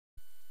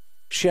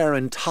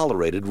Sharon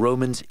tolerated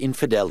Roman's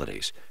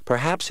infidelities,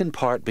 perhaps in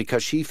part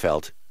because she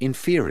felt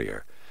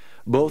inferior.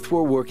 Both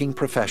were working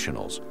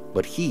professionals,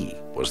 but he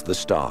was the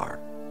star.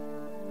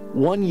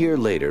 1 year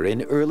later,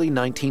 in early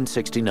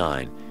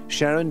 1969,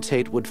 Sharon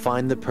Tate would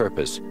find the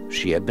purpose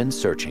she had been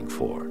searching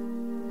for.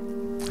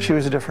 She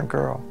was a different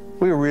girl.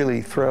 We were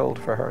really thrilled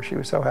for her. She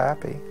was so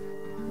happy.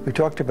 We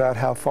talked about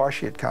how far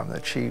she had come,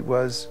 that she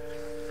was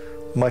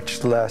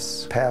much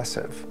less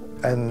passive,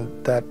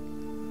 and that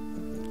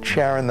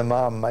Sharon, the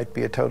mom, might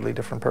be a totally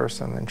different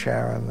person than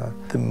Sharon,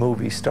 the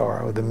movie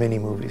star, or the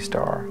mini-movie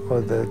star, or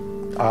the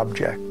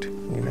object,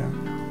 you know.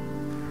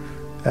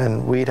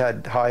 And we'd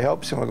had high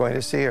hopes, and we're going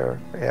to see her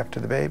after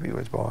the baby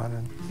was born,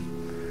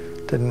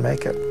 and didn't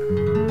make it.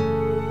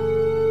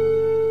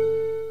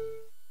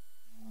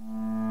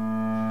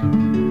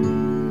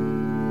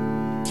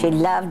 She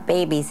loved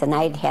babies, and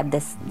I'd had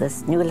this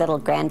new little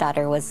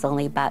granddaughter, was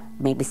only about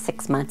maybe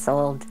 6 months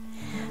old.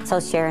 So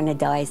Sharon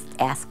had always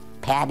asked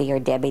Patty or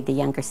Debbie, the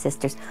younger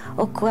sisters,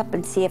 oh, go up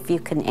and see if you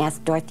can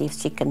ask Dorothy if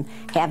she can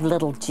have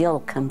little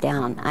Jill come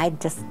down.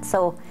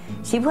 So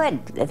she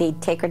would.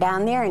 They'd take her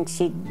down there, and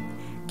she'd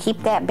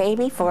keep that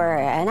baby for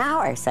an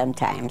hour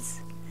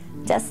sometimes.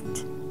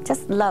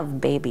 Just loved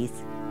babies.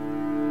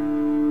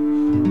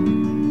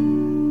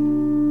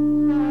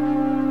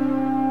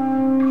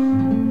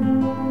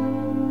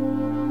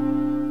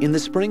 In the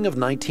spring of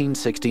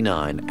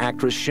 1969,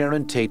 actress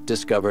Sharon Tate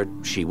discovered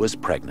she was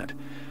pregnant.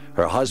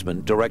 Her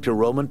husband, director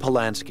Roman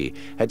Polanski,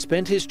 had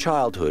spent his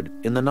childhood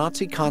in the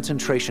Nazi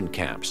concentration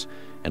camps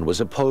and was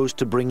opposed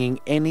to bringing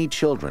any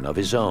children of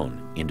his own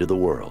into the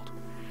world.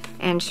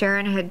 And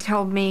Sharon had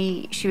told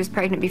me she was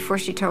pregnant before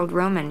she told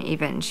Roman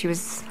even. She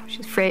was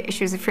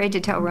afraid to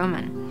tell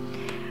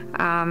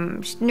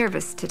Roman. She's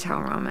nervous to tell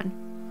Roman.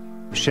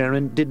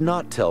 Sharon did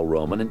not tell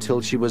Roman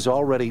until she was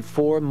already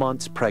 4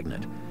 months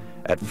pregnant.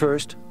 At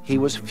first, he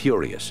was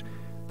furious,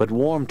 but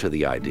warmed to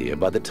the idea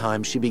by the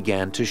time she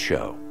began to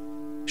show.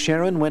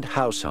 Sharon went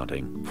house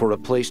hunting for a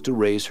place to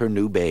raise her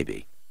new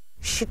baby.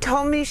 She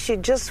told me she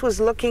just was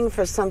looking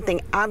for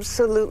something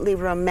absolutely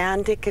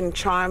romantic and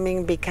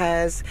charming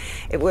because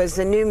it was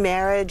a new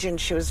marriage and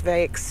she was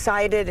very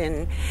excited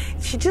and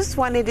she just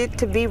wanted it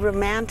to be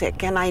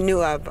romantic. And I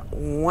knew of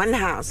one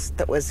house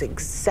that was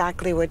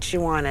exactly what she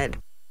wanted.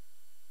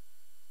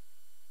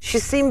 She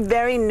seemed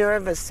very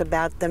nervous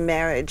about the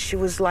marriage. She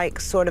was like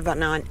sort of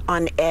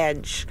on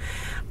edge,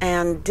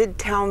 and did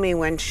tell me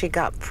when she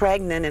got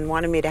pregnant and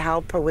wanted me to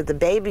help her with the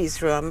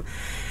baby's room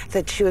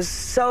that she was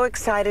so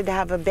excited to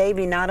have a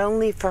baby, not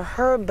only for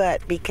her,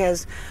 but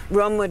because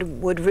Rome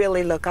would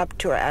really look up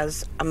to her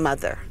as a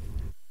mother.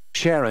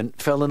 Sharon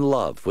fell in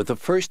love with the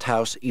first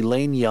house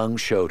Elaine Young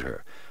showed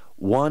her,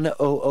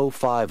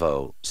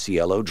 10050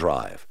 Cielo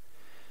Drive.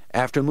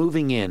 After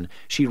moving in,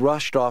 she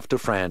rushed off to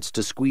France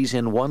to squeeze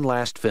in one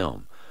last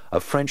film, a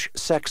French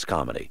sex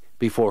comedy,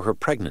 before her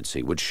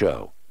pregnancy would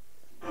show.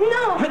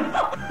 Non!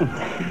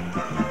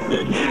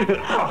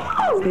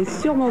 C'est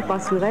sûrement pas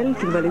sur elle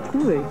qu'il va les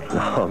trouver.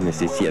 Oh, mais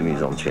c'est si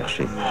amusant de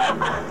chercher.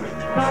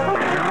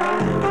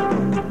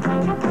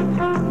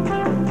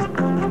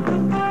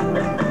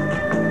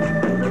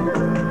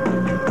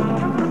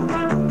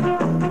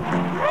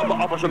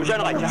 Je me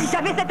gênerais. Si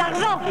j'avais cet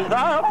argent,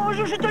 oh,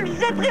 je te le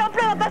jetterais en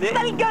plein dans ta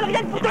sale gueule,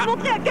 rien que pour te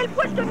montrer à quel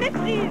point je te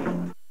méprise.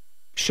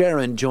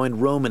 Sharon joined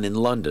Roman in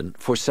London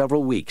for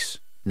several weeks.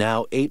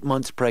 Now 8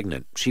 months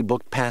pregnant, she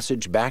booked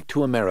passage back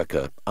to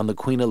America on the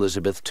Queen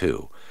Elizabeth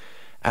II.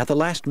 At the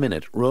last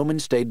minute, Roman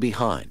stayed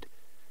behind.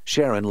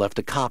 Sharon left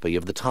a copy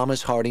of the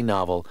Thomas Hardy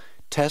novel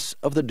Tess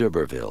of the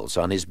D'Urbervilles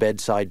on his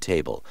bedside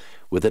table,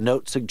 with a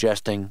note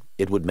suggesting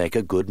it would make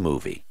a good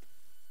movie.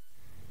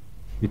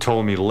 He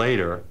told me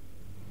later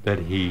that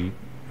he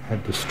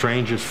had the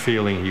strangest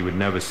feeling he would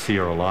never see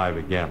her alive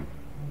again.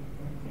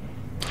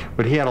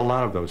 But he had a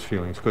lot of those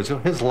feelings because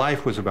his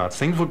life was about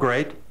things were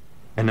great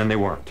and then they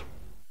weren't.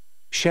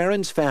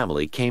 Sharon's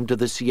family came to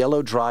the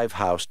Cielo Drive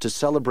house to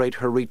celebrate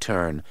her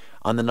return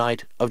on the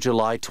night of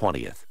July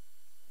 20th.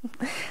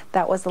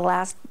 That was the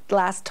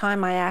last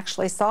time I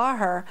actually saw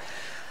her.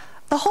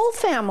 The whole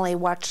family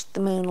watched the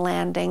moon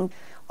landing,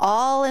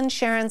 all in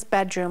Sharon's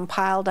bedroom,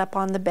 piled up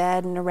on the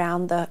bed and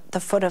around the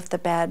foot of the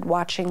bed,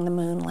 watching the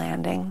moon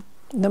landing,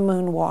 the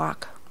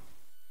moonwalk.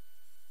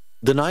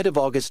 The night of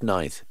August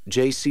 9th,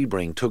 Jay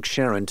Sebring took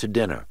Sharon to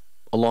dinner,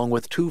 along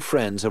with 2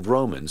 friends of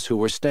Roman's who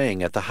were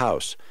staying at the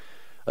house,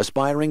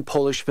 aspiring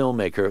Polish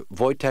filmmaker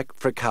Wojciech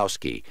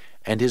Frykowski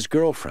and his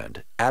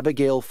girlfriend,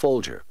 Abigail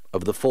Folger,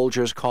 of the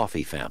Folgers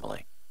Coffee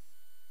family.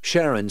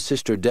 Sharon's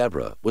sister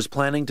Deborah was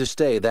planning to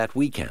stay that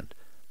weekend,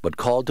 but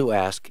called to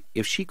ask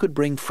if she could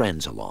bring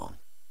friends along.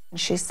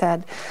 She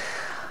said,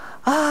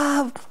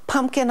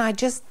 Pumpkin, I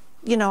just,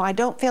 I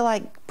don't feel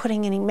like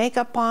putting any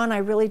makeup on. I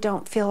really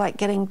don't feel like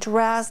getting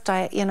dressed.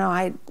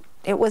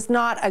 It was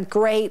not a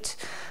great,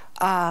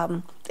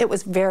 it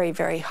was very,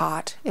 very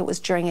hot. It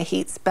was during a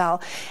heat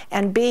spell.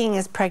 And being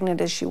as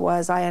pregnant as she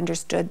was, I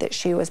understood that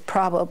she was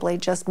probably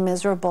just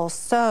miserable.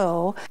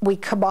 So we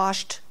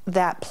kiboshed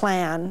that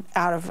plan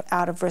out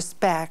of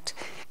respect.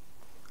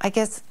 I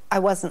guess I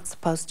wasn't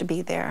supposed to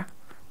be there,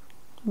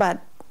 but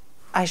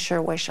I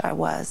sure wish I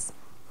was.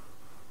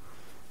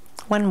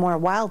 One more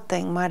wild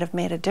thing might have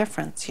made a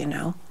difference, you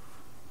know.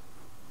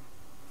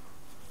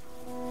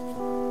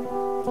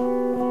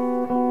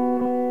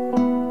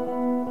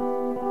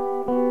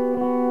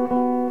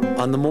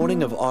 On the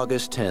morning of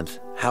August 10th,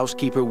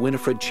 housekeeper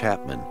Winifred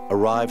Chapman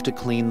arrived to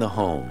clean the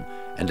home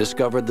and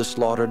discovered the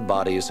slaughtered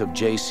bodies of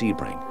Jay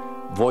Sebring,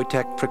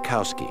 Wojciech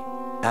Frykowski,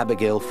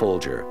 Abigail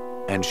Folger,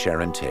 and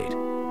Sharon Tate.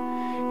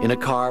 In a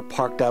car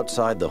parked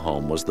outside the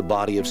home was the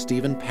body of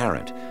Stephen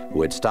Parent,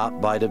 who had stopped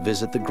by to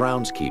visit the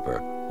groundskeeper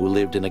who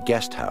lived in a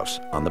guest house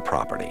on the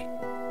property.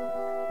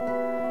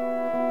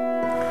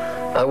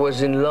 I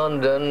was in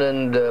London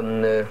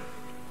and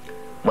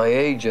my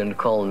agent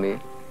called me.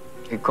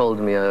 He called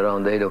me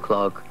around 8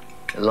 o'clock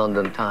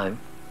London time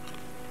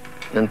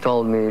and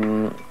told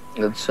me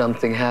that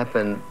something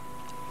happened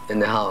in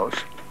the house.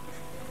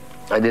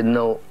 I didn't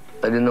know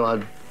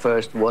at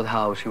first what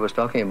house he was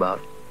talking about.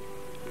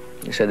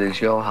 He said, it's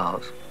your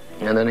house.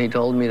 And then he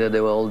told me that they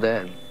were all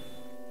dead.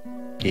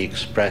 He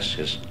expressed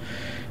his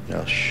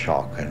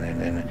shock,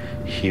 and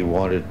he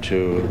wanted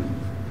to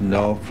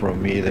know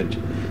from me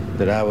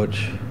that I would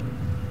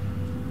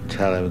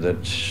tell him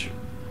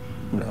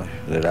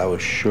that I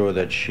was sure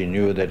that she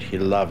knew that he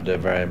loved her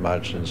very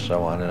much and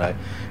so on, and I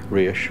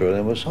reassured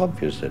him it was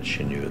obvious that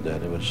she knew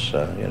that. It was,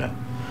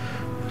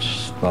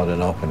 it's not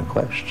an open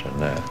question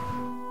there.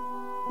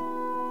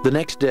 The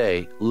next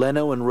day,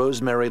 Leno and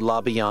Rosemary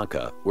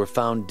Labianca were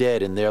found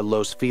dead in their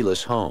Los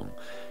Feliz home,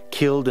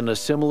 killed in a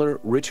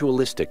similar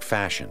ritualistic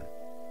fashion.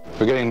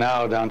 We're getting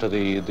now down to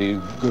the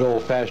good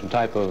old-fashioned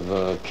type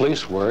of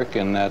police work,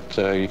 in that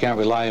you can't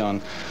rely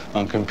on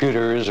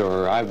computers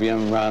or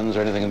IBM runs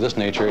or anything of this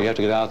nature. You have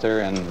to get out there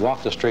and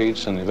walk the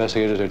streets, and the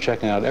investigators are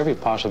checking out every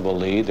possible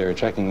lead. They're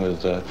checking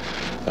with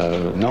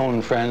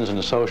known friends and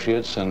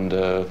associates,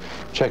 and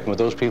checking with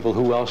those people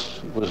who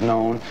else was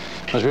known.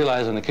 I was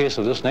realized in the case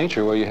of this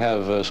nature, where you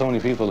have so many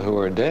people who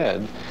are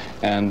dead,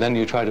 and then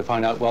you try to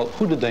find out, well,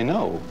 who did they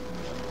know?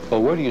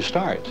 Well, where do you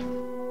start?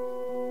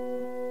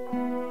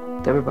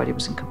 Everybody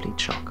was in complete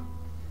shock.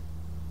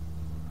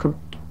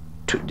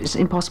 It's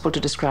impossible to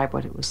describe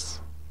what it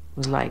was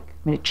like. I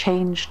mean, it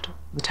changed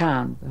the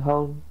town. The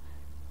whole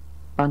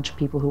bunch of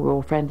people who were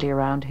all friendly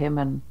around him,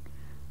 and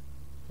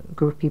a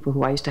group of people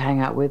who I used to hang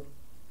out with.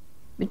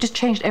 It just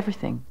changed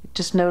everything. It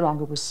just no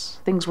longer was,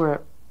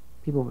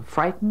 people were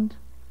frightened,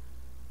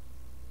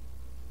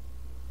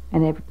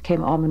 and it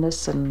became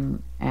ominous,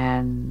 and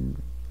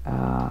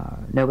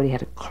nobody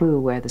had a clue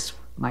where this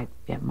might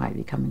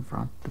be coming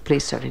from. The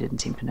police certainly didn't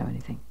seem to know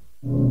anything.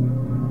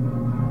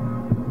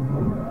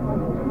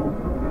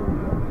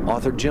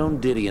 Author Joan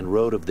Didion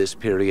wrote of this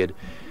period,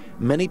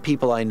 "Many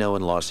people I know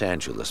in Los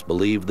Angeles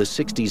believe the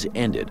 60s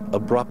ended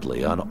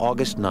abruptly on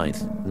August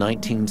 9th,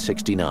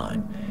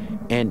 1969.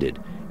 Ended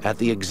at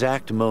the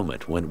exact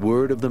moment when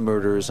word of the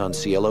murders on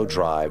Cielo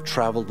Drive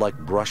traveled like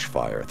brush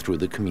fire through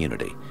the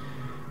community.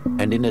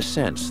 And in a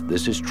sense,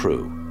 this is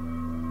true.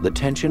 The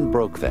tension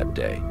broke that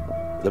day.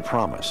 The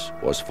promise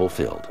was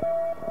fulfilled."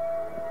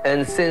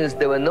 And since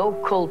there were no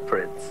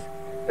culprits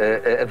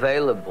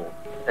available,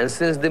 and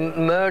since the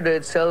murder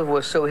itself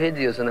was so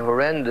hideous and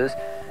horrendous,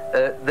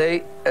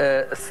 they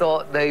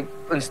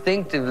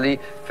instinctively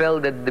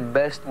felt that the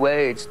best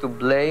way is to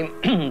blame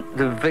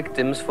the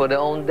victims for their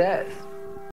own death.